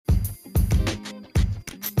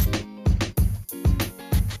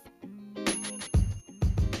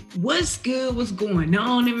What's good? What's going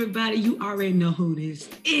on, everybody? You already know who this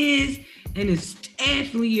is, and it's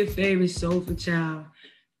definitely your favorite soulful child.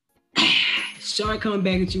 Shar coming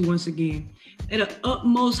back at you once again. At the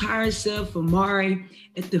utmost higher self for Mari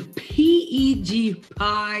at the PEG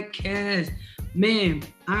Podcast. Man,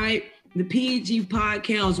 all right, the PEG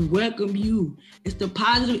Podcast welcome you. It's the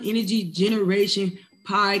Positive Energy Generation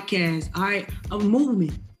Podcast, all right? A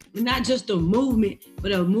movement, not just a movement,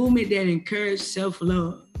 but a movement that encourages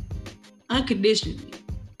self-love unconditionally,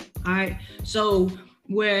 all right? So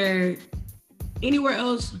where anywhere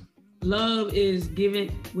else love is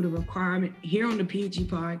given with a requirement, here on the PG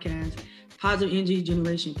Podcast, Positive Energy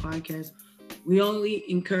Generation Podcast, we only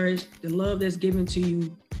encourage the love that's given to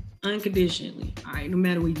you unconditionally, all right? No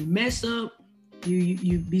matter where you mess up,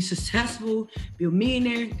 you be successful, be a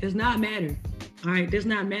millionaire, does not matter, all right? Does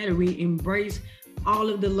not matter. We embrace all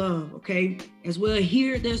of the love, okay? As well,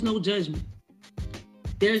 here, there's no judgment.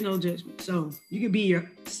 There's no judgment. So you can be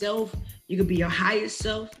yourself. You can be your highest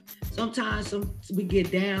self. Sometimes we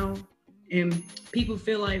get down and people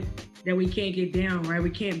feel like that we can't get down, right?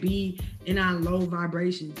 We can't be in our low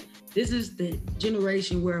vibrations. This is the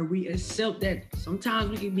generation where we accept that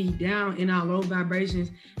sometimes we can be down in our low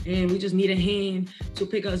vibrations and we just need a hand to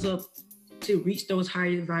pick us up to reach those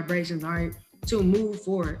higher vibrations, all right? To move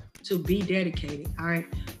forward, to be dedicated, all right?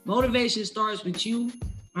 Motivation starts with you,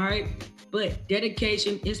 all right? But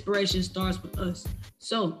dedication, inspiration starts with us.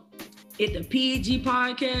 So at the PEG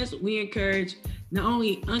Podcast, we encourage not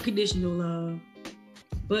only unconditional love,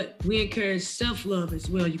 but we encourage self-love as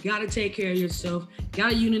well. You got to take care of yourself,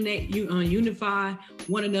 got to unify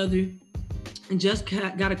one another, and just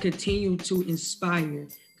got to continue to inspire.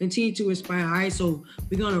 Continue to inspire, all right? So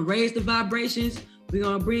we're going to raise the vibrations. We're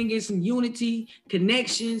going to bring in some unity,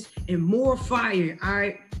 connections, and more fire, all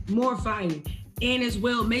right? More fire. And as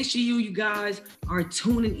well, make sure you guys are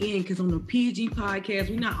tuning in, because on the PG Podcast,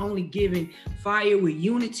 we're not only giving fire with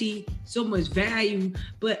unity, so much value,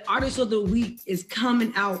 but Artist of the Week is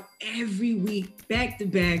coming out every week, back to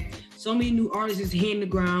back. So many new artists is hitting the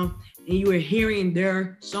ground, and you are hearing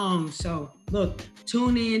their songs. So look,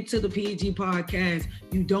 tune in to the PG Podcast.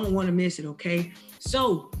 You don't want to miss it, okay?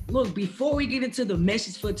 So look, before we get into the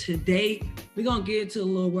message for today, we're going to get into a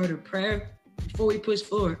little word of prayer before we push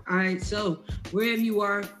forward, all right? So wherever you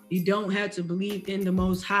are, you don't have to believe in the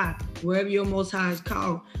Most High. Wherever your Most High is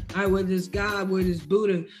called, all right, whether it's God, whether it's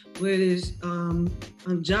Buddha, whether it's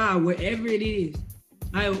Jah, wherever it is,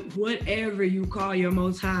 all right, whatever you call your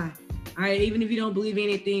Most High, all right, even if you don't believe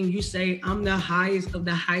anything, you say, I'm the highest of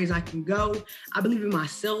the highest I can go. I believe in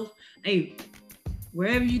myself. Hey,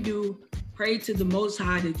 wherever you do, pray to the Most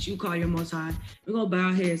High that you call your Most High. We're going to bow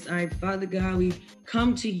our heads. All right, Father God, we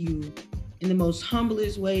come to you in the most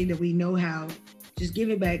humblest way that we know how. Just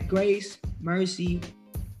giving back grace, mercy,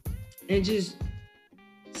 and just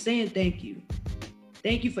saying thank you.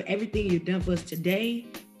 Thank you for everything you've done for us today,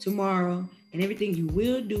 tomorrow, and everything you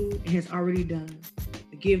will do and has already done.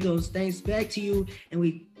 We give those thanks back to you, and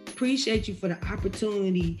we appreciate you for the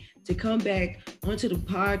opportunity to come back onto the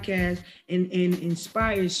podcast and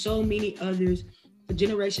inspire so many others for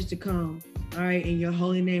generations to come. All right, in your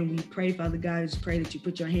holy name, we pray, Father God, I just pray that you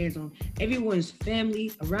put your hands on everyone's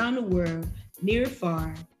family around the world, near and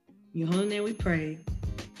far. In your holy name we pray.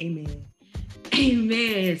 Amen.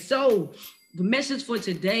 Amen. So the message for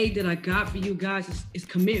today that I got for you guys is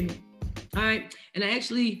commitment. All right. And I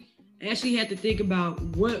actually had to think about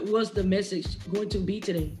what was the message going to be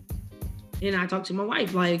today. And I talked to my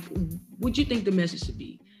wife, like, what do you think the message should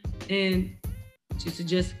be? And she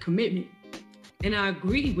suggested commitment. And I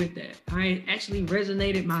agreed with that. I actually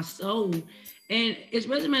resonated my soul. And it's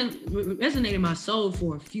resonated my soul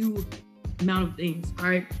for a few amount of things, all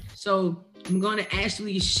right? So I'm going to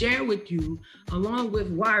actually share with you, along with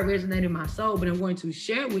why it resonated my soul, but I'm going to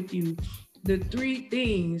share with you the three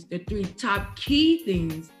top key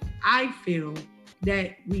things I feel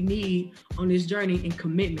that we need on this journey and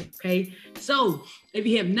commitment, okay? So if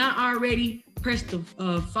you have not already, press the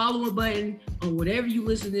follow button on whatever you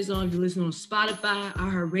listen to this on. If you listen on Spotify,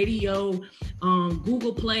 iHeartRadio,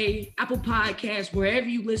 Google Play, Apple Podcasts, wherever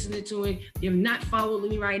you listen to it. If you have not followed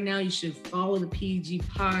me right now, you should follow the PG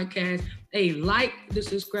Podcast. Hey, like the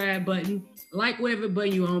subscribe button, like whatever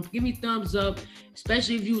button you're on. Give me thumbs up,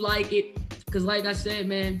 especially if you like it. Because like I said,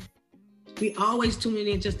 man, we always tuning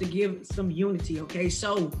in just to give some unity, okay?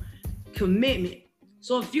 So commitment.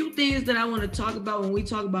 So a few things that I want to talk about when we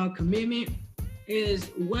talk about commitment is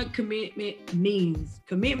what commitment means.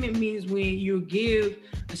 Commitment means when you give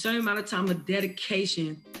a certain amount of time of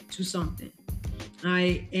dedication to something, all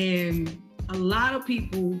right? And a lot of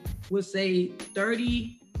people will say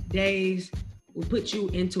 30 days will put you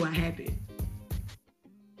into a habit.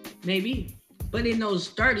 Maybe. But in those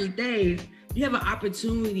 30 days, you have an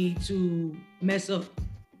opportunity to mess up.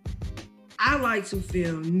 I like to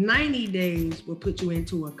feel 90 days will put you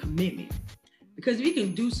into a commitment. Because if you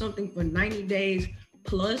can do something for 90 days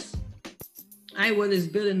plus, whether it's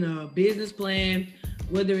building a business plan,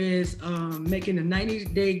 whether it's making a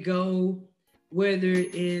 90-day goal, whether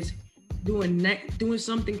it's doing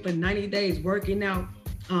something for 90 days, working out,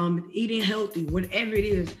 eating healthy, whatever it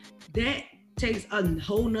is, that takes a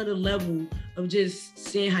whole nother level of just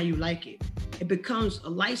seeing how you like it. It becomes a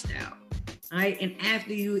lifestyle, right? And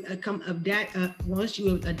after you once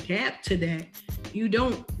you adapt to that, you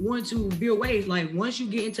don't want to veer away. Like once you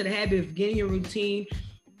get into the habit of getting your routine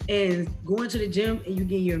and going to the gym and you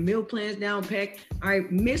get your meal plans down packed, all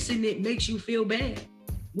right, missing it makes you feel bad.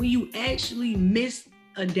 When you actually miss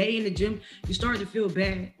a day in the gym, you start to feel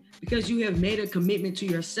bad because you have made a commitment to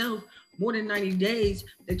yourself more than 90 days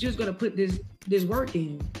that you're just gonna put this work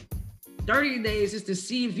in. 30 days is to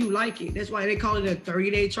see if you like it. That's why they call it a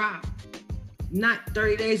 30-day trial. Not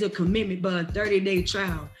 30 days of commitment, but a 30-day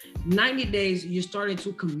trial. 90 days, you're starting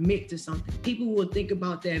to commit to something. People will think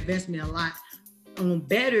about the investment a lot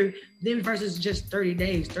better than versus just 30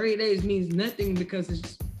 days. 30 days means nothing because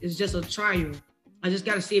it's just a trial. I just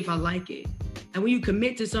got to see if I like it. And when you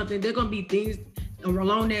commit to something, there are going to be things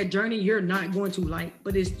along that journey you're not going to like,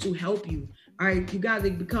 but it's to help you. All right, you got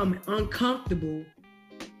to become uncomfortable,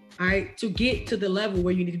 all right, to get to the level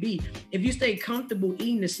where you need to be. If you stay comfortable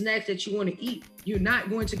eating the snacks that you want to eat, you're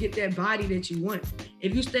not going to get that body that you want.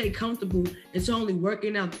 If you stay comfortable, it's only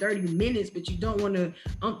working out 30 minutes, but you don't want to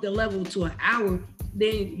up the level to an hour,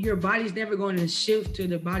 then your body's never going to shift to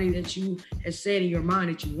the body that you have said in your mind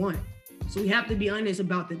that you want. So we have to be honest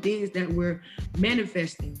about the things that we're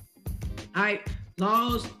manifesting. All right,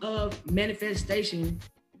 laws of manifestation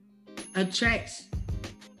attracts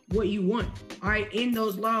what you want. All right, in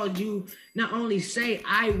those laws, you not only say,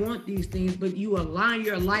 I want these things, but you align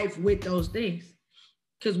your life with those things.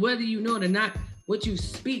 Because whether you know it or not, what you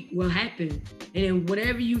speak will happen. And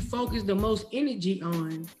whatever you focus the most energy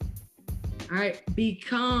on, all right,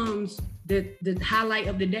 becomes the highlight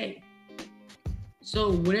of the day.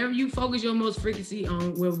 So whatever you focus your most frequency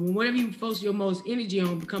on, whatever you focus your most energy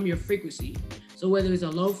on, become your frequency. So whether it's a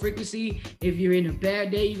low frequency, if you're in a bad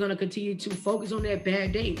day, you're gonna continue to focus on that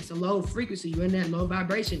bad day. It's a low frequency, you're in that low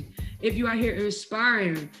vibration. If you are here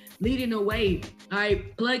inspiring, leading the way, all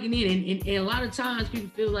right, plugging in, and a lot of times people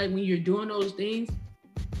feel like when you're doing those things,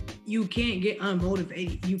 you can't get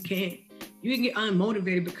unmotivated. You can get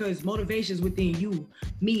unmotivated because motivation is within you,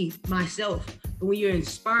 me, myself. But when you're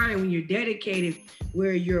inspiring, when you're dedicated,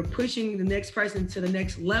 where you're pushing the next person to the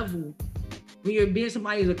next level, when you're being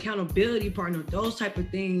somebody's accountability partner, those type of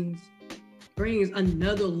things brings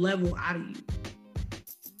another level out of you.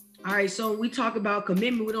 All right, so we talk about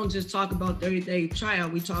commitment. We don't just talk about 30-day trial.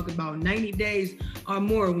 We talk about 90 days or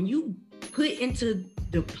more. When you put into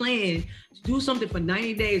the plan to do something for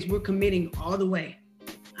 90 days, we're committing all the way.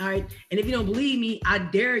 All right, and if you don't believe me, I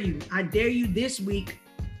dare you. I dare you this week,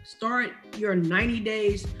 start your 90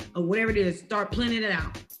 days or whatever it is, start planning it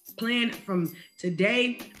out. Plan from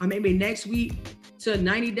today or maybe next week to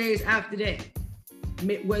 90 days after that.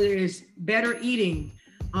 Whether it's better eating,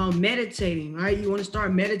 meditating, right? You want to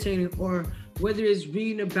start meditating, or whether it's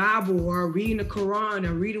reading the Bible or reading the Quran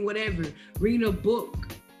or reading whatever, reading a book,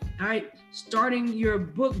 all right? Starting your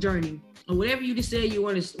book journey or whatever you decide you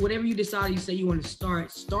want to, whatever you decide you say you want to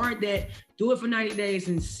start that, do it for 90 days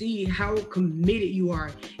and see how committed you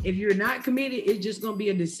are. If you're not committed, it's just going to be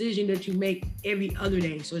a decision that you make every other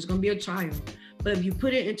day. So it's going to be a trial. But if you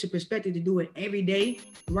put it into perspective to do it every day,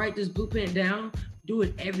 write this blueprint down, do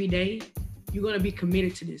it every day, you're going to be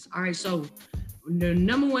committed to this. All right. So the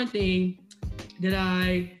number one thing that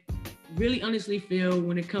I really honestly feel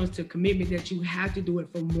when it comes to commitment, that you have to do it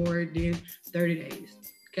for more than 30 days.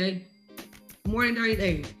 Okay. More than 30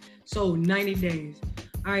 days. So 90 days.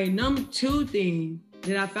 All right. Number two thing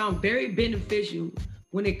that I found very beneficial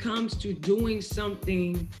when it comes to doing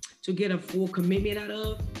something to get a full commitment out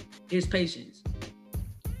of is patience.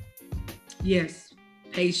 Yes,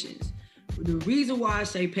 patience. The reason why I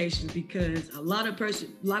say patience, because a lot of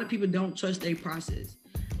people don't trust their process.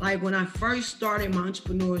 Like when I first started my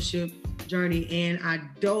entrepreneurship journey and I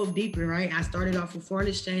dove deeper, right? I started off with foreign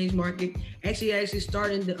exchange market. Actually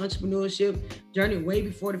started the entrepreneurship journey way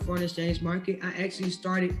before the foreign exchange market. I actually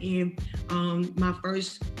started in my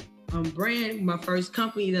first brand, my first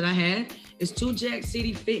company that I had is Two Jack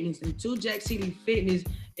City Fitness. And Two Jack City Fitness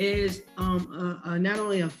is not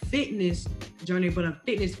only a fitness journey, but a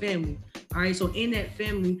fitness family. All right, so in that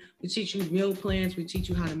family, we teach you meal plans, we teach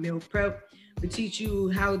you how to meal prep, we teach you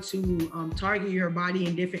how to target your body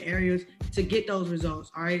in different areas to get those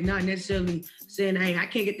results. All right, not necessarily saying, hey, I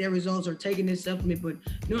can't get their results or taking this supplement, but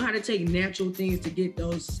know how to take natural things to get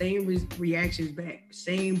those same reactions back,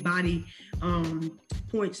 same body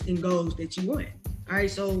points and goals that you want. All right,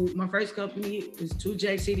 so my first company is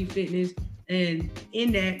 2J City Fitness, and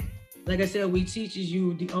in that, like I said, we teaches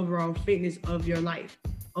you the overall fitness of your life,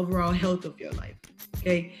 overall health of your life.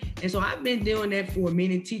 Okay. And so I've been doing that for a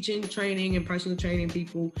minute, teaching, training, and personal training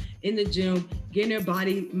people in the gym, getting their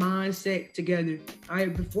body mindset together. All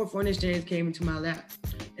right. Before foreign exchange came into my lap.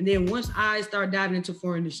 And then once I started diving into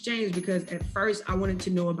foreign exchange, because at first I wanted to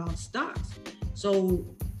know about stocks. So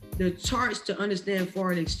the charts to understand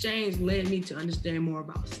foreign exchange led me to understand more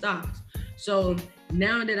about stocks. So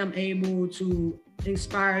now that I'm able to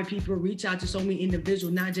inspire people, reach out to so many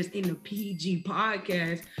individuals, not just in the PEG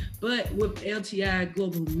podcast, but with LTI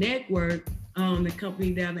Global Network, the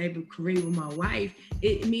company that I'm able to create with my wife,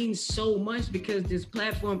 it means so much because this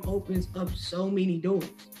platform opens up so many doors.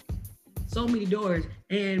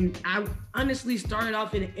 And I honestly started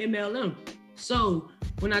off in an MLM. So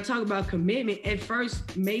when I talk about commitment, at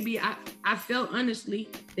first, maybe I felt honestly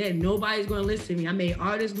that nobody's going to listen to me. I made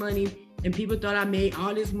all this money and people thought I made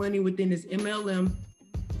all this money within this MLM.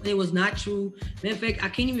 It was not true. Matter of fact, I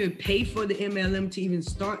can't even pay for the MLM to even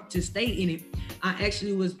start to stay in it. I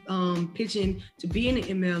actually was pitching to be in the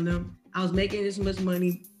MLM. I was making this much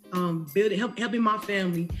money, helping my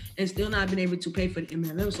family, and still not been able to pay for the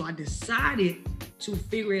MLM. So I decided to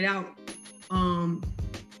figure it out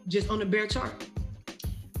just on the bare chart.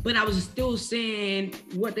 But I was still saying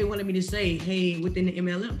what they wanted me to say, hey, within the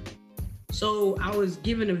MLM. So I was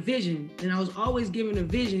given a vision, and I was always given a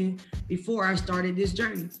vision before I started this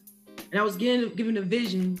journey. And I was given a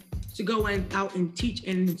vision to go out and teach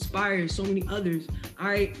and inspire so many others. All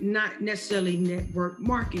right, not necessarily network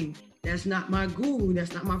marketing. That's not my guru.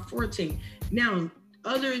 That's not my forte. Now,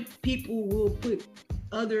 other people will put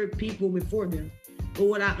other people before them. But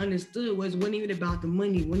what I understood was it wasn't even about the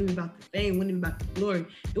money, it wasn't even about the fame, it wasn't even about the glory.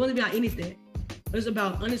 It wasn't about anything. It was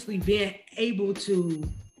about honestly being able to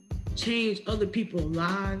change other people's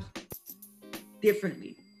lives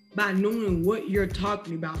differently by knowing what you're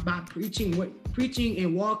talking about, by preaching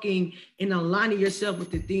and walking and aligning yourself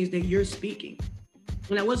with the things that you're speaking.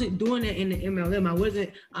 When I wasn't doing that in the MLM, I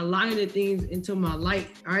wasn't aligning the things into my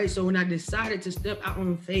life. All right. So when I decided to step out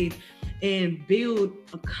on faith and build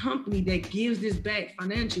a company that gives this back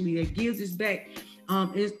financially, that gives this back,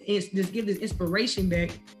 just give this inspiration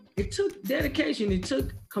back, it took dedication, it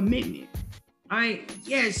took commitment. All right.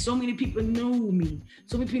 Yes, so many people know me.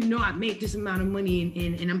 So many people know I make this amount of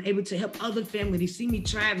money and I'm able to help other families. They see me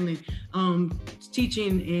traveling,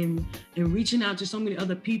 teaching and reaching out to so many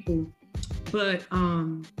other people. But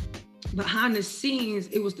behind the scenes,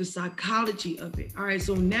 it was the psychology of it. All right.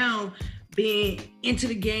 So now being into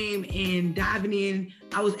the game and diving in,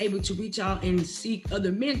 I was able to reach out and seek other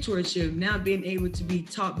mentorship. Now being able to be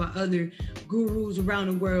taught by other gurus around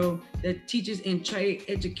the world that teaches and trade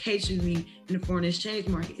educationally in the foreign exchange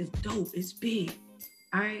market is dope. It's big.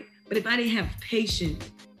 All right. But if I didn't have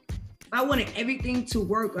patience, if I wanted everything to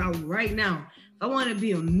work out right now, if I wanted to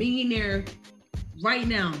be a millionaire right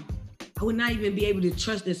now, I would not even be able to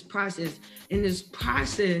trust this process. And this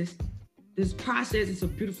process is a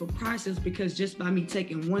beautiful process because just by me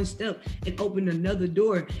taking one step, it opened another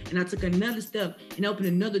door. And I took another step and opened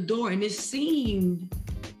another door. And it seemed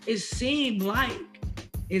like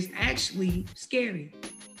it's actually scary.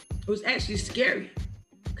 It was actually scary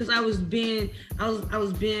because I was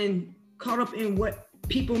being caught up in what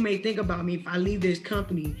people may think about me if I leave this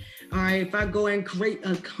company. All right, if I go and create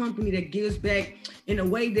a company that gives back in a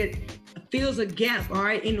way that fills a gap, all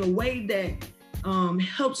right, in a way that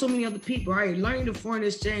help so many other people. All right, learning the foreign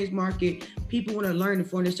exchange market. People want to learn the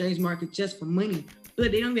foreign exchange market just for money,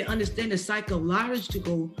 but they don't even understand the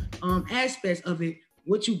psychological aspects of it,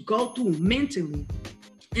 what you go through mentally.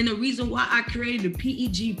 And the reason why I created the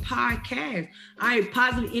PEG podcast, all right,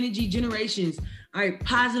 positive energy generations. All right,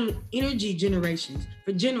 positive energy generations.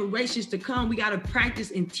 For generations to come, we got to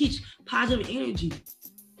practice and teach positive energy.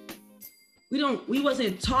 We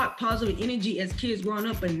wasn't taught positive energy as kids growing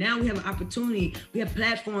up, but now we have an opportunity. We have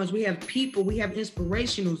platforms, we have people, we have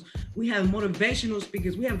inspirationals, we have motivational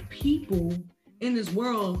speakers, we have people in this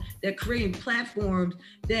world that creating platforms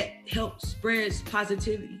that help spread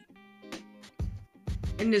positivity.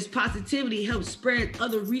 And this positivity helps spread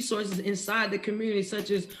other resources inside the community,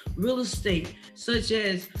 such as real estate, such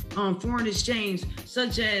as foreign exchange,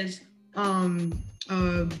 such as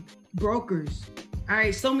brokers. All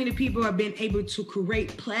right, so many people have been able to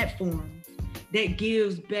create platforms that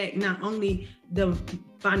gives back not only the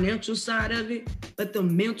financial side of it, but the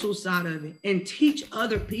mental side of it, and teach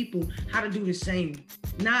other people how to do the same.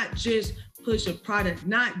 Not just push a product,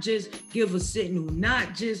 not just give a signal,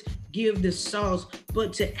 not just give the sauce,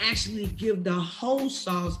 but to actually give the whole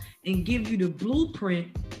sauce and give you the blueprint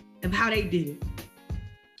of how they did it.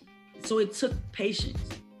 So it took patience.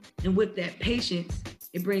 And with that patience,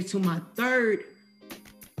 it brings to my third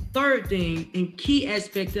thing and key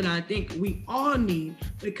aspect that I think we all need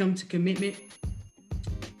when it comes to commitment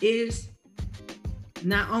is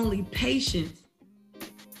not only patience,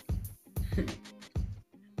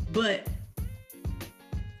 but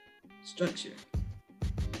structure.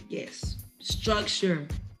 Yes, structure.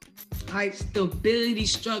 All right, stability,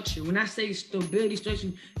 structure. When I say stability,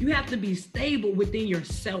 structure, you have to be stable within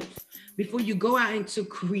yourself before you go out and to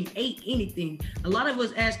create anything. A lot of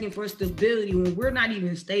us asking for stability when we're not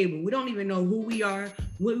even stable. We don't even know who we are,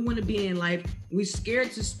 what we want to be in life. We're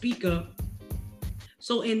scared to speak up.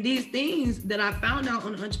 So in these things that I found out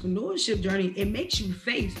on the entrepreneurship journey, it makes you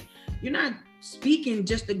face. You're not speaking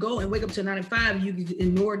just to go and wake up to 9 to 5. You can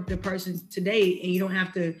ignore the person today, and you don't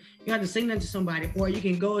have to. You have to say nothing to somebody, or you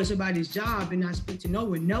can go in somebody's job and not speak to no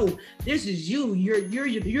one. No, this is you. You're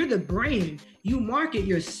the brand. You market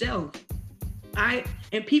yourself. All right,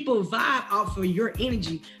 and people vibe off of your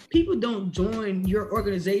energy. People don't join your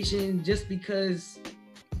organization just because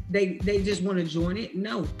they just want to join it.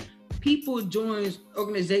 No. People join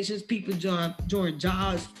organizations, people join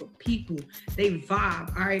jobs for people. They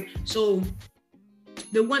vibe, all right? So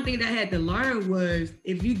the one thing that I had to learn was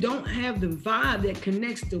if you don't have the vibe that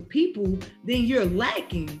connects to people, then you're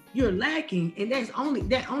lacking. You're lacking. And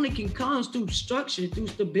that only can come through structure, through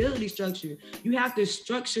stability structure. You have to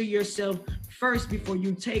structure yourself first before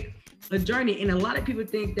you take a journey. And a lot of people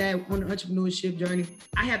think that on the entrepreneurship journey,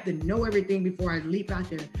 I have to know everything before I leap out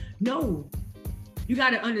there. No. You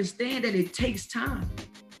got to understand that it takes time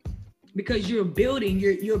because you're building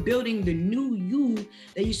the new you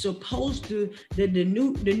that you're supposed to, the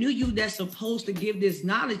new you that's supposed to give this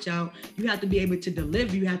knowledge out. You have to be able to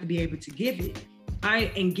deliver. You have to be able to give it, all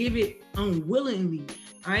right, and give it unwillingly,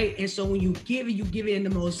 all right. And so when you give it in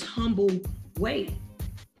the most humble way.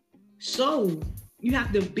 So you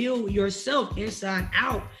have to build yourself inside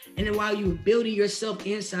out. And then while you're building yourself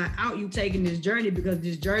inside out, you're taking this journey because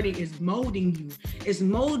this journey is molding you. It's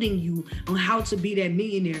molding you on how to be that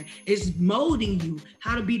millionaire. It's molding you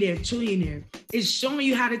how to be that trillionaire. It's showing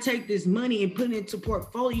you how to take this money and put it into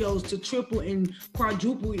portfolios to triple and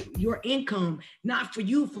quadruple your income. Not for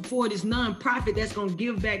you, for this nonprofit that's going to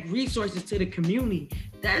give back resources to the community.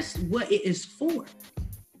 That's what it is for.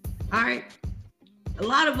 All right. A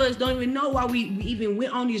lot of us don't even know why we even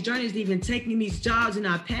went on these journeys, even taking these jobs in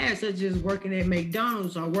our past, such as working at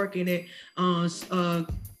McDonald's or working at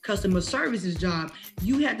customer services job.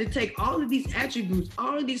 You had to take all of these attributes,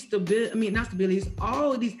 all of these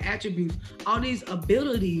all of these attributes, all these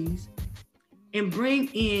abilities, and bring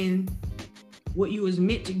in what you was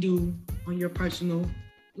meant to do on your personal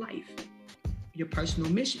life, your personal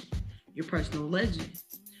mission, your personal legend.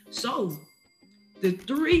 So the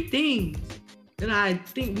three things that I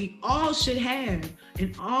think we all should have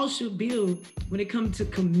and all should build when it comes to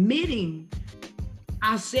committing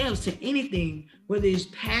ourselves to anything, whether it's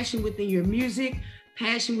passion within your music,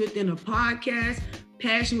 passion within a podcast,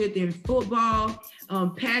 passion within football,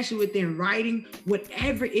 passion within writing,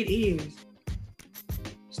 whatever it is.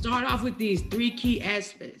 Start off with these three key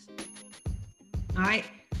aspects. All right,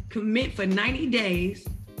 commit for 90 days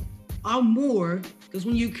or more, because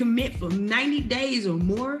when you commit for 90 days or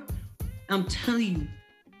more, I'm telling you,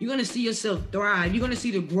 you're going to see yourself thrive. You're going to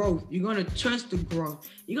see the growth. You're going to trust the growth.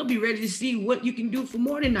 You're going to be ready to see what you can do for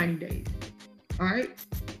more than 90 days. All right.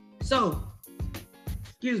 So,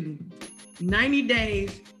 90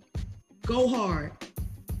 days, go hard,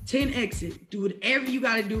 10 exit, do whatever you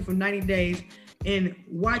got to do for 90 days and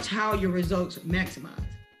watch how your results maximize.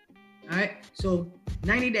 All right. So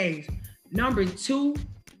 90 days. Number two,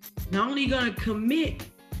 not only are you going to commit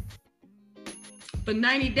for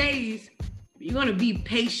 90 days, you're going to be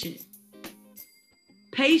patient.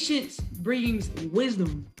 Patience brings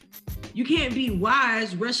wisdom. You can't be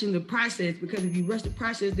wise rushing the process, because if you rush the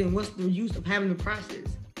process, then what's the use of having the process?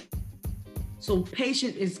 So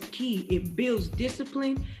patience is key. It builds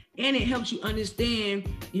discipline and it helps you understand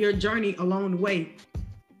your journey along the way.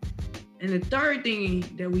 And the third thing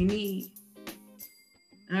that we need,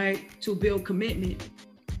 all right, to build commitment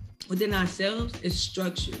within ourselves is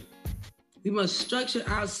structure. We must structure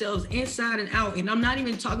ourselves inside and out. And I'm not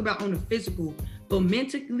even talking about on the physical, but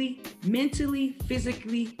mentally,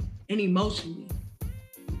 physically, and emotionally.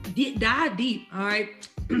 Dive deep, all right?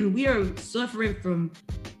 we are suffering from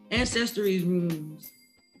ancestry wounds,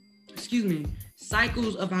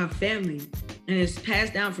 cycles of our family, and it's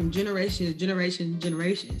passed down from generation to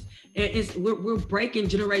generations. And we're breaking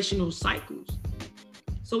generational cycles.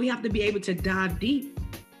 So we have to be able to dive deep.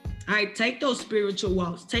 All right, take those spiritual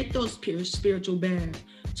walks, take those spiritual baths,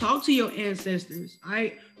 talk to your ancestors. All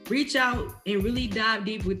right, reach out and really dive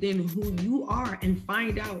deep within who you are and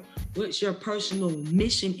find out what's your personal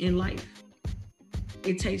mission in life.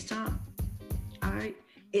 It takes time. All right,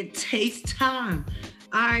 it takes time.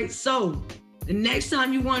 All right, so the next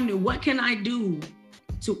time you wonder, what can I do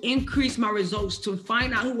to increase my results, to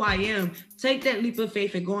find out who I am, take that leap of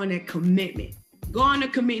faith and go on that commitment. Go on a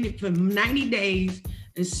commitment for 90 days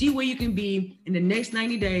and see where you can be in the next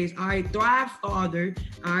 90 days. All right, thrive farther.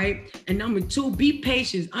 All right, and number 2, be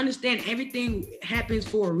patient. Understand everything happens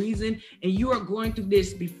for a reason, and you are going through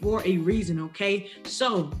this before a reason, okay?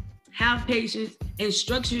 So have patience and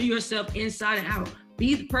structure yourself inside and out.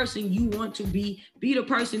 Be the person you want to be the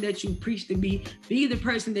person that you preach to be the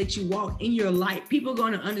person that you walk in your life. People are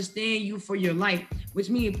going to understand you for your life, which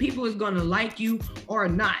means people is going to like you or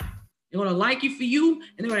not. They're going to like you for you,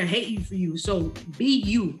 and they're going to hate you for you. So be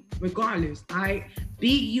you regardless, all right?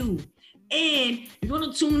 Be you. And you're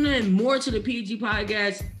going to tune in more to the PG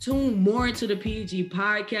podcast. Tune more into the PG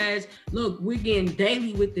podcast. Look, we're getting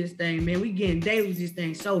daily with this thing, man. We're getting daily with this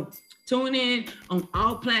thing. So tune in on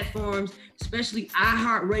all platforms, especially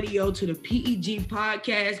iHeartRadio, to the PEG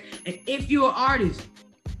podcast. And if you're an artist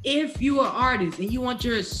and you want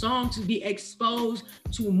your song to be exposed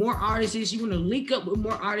to more artists, you want to link up with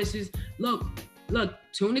more artists, look,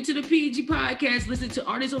 tune into the PEG podcast, listen to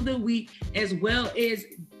Artists of the Week, as well as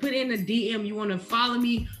put in a DM. You want to follow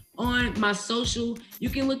me on my social. You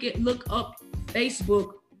can look up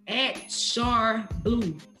Facebook at Shar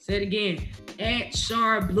Blue. Say it again, at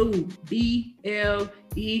Shar Blue, BLEAU.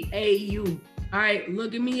 All right,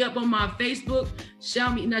 look at me up on my Facebook.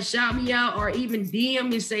 Shout me out, or even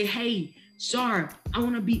DM and say, hey, Shar, I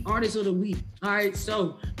want to be Artist of the Week. All right,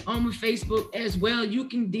 so on my Facebook as well, you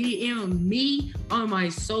can DM me on my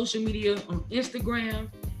social media on Instagram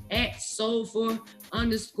at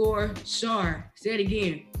soulful_Shar. Say it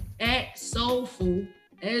again, at soulful,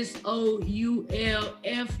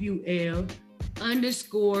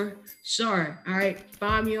 SOULFUL_Shar. All right,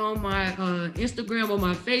 find me on my Instagram or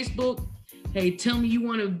my Facebook. Hey, tell me you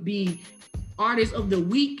want to be Artist of the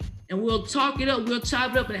Week, and we'll talk it up. We'll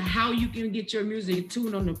chop it up and how you can get your music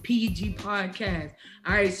tuned on the PG podcast.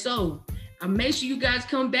 All right, so make sure you guys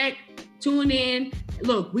come back, tune in.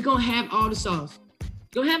 Look, we're going to have all the sauce.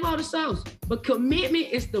 But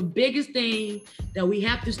commitment is the biggest thing that we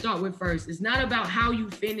have to start with first. It's not about how you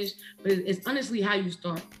finish, but it's honestly how you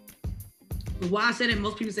start. But why I say that,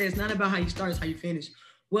 most people say it's not about how you start, it's how you finish.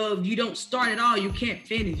 Well, if you don't start at all, you can't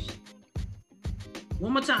finish.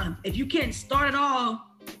 One more time. If you can't start at all,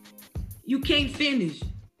 you can't finish.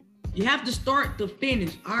 You have to start to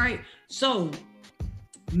finish. All right. So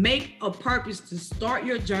make a purpose to start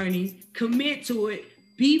your journey, commit to it,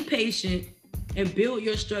 be patient, and build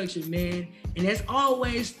your structure, man. And as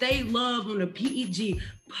always, stay love on the PEG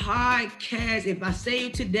podcast. If I say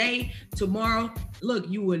it today, tomorrow, look,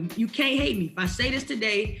 you can't hate me. If I say this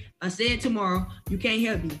today, if I say it tomorrow, you can't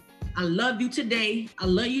help me. I love you today. I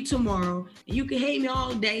love you tomorrow. And you can hate me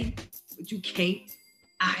all day, but you can't.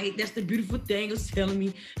 All right, that's the beautiful thing of telling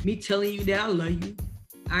me telling you that I love you.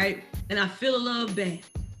 All right, and I feel the love back.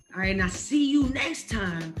 All right, and I see you next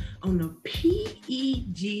time on the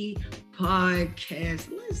PEG podcast.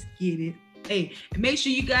 Let's get it. Hey, and make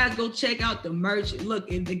sure you guys go check out the merch.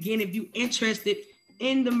 Look, and again, if you're interested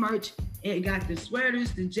in the merch, it got the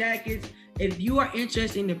sweaters, the jackets. If you are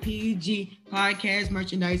interested in the PEG podcast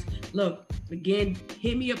merchandise, look, again,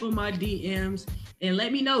 hit me up on my DMs and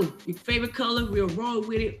let me know your favorite color. We'll roll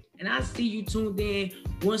with it. And I'll see you tuned in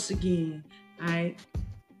once again. All right.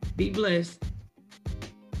 Be blessed.